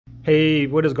Hey,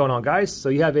 what is going on, guys? So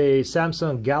you have a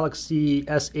Samsung Galaxy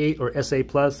S8 or S8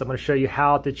 Plus. I'm going to show you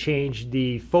how to change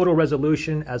the photo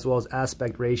resolution as well as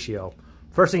aspect ratio.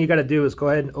 First thing you got to do is go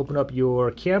ahead and open up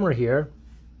your camera here.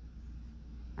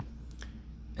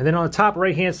 And then on the top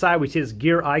right hand side, we see this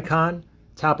gear icon.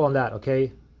 Tap on that,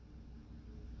 okay?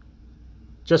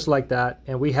 Just like that.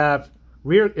 And we have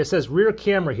rear, it says rear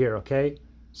camera here, okay?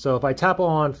 So if I tap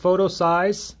on photo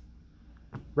size,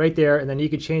 right there, and then you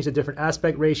can change the different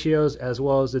aspect ratios as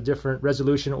well as the different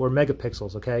resolution or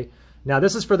megapixels, okay? Now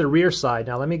this is for the rear side.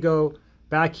 Now let me go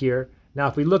back here. Now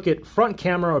if we look at front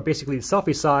camera, or basically the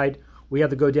selfie side, we have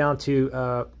to go down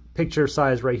to picture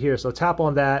size right here. So tap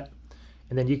on that,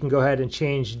 and then you can go ahead and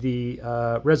change the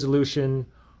resolution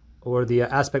or the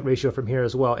aspect ratio from here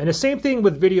as well. And the same thing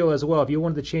with video as well. If you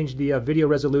wanted to change the video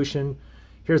resolution,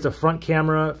 here's the front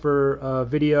camera for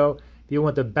video. If you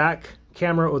want the back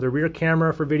camera or the rear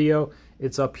camera for video,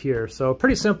 it's up here. So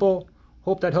pretty simple.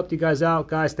 Hope that helped you guys out.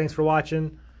 Guys, thanks for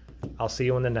watching. I'll see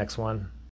you in the next one.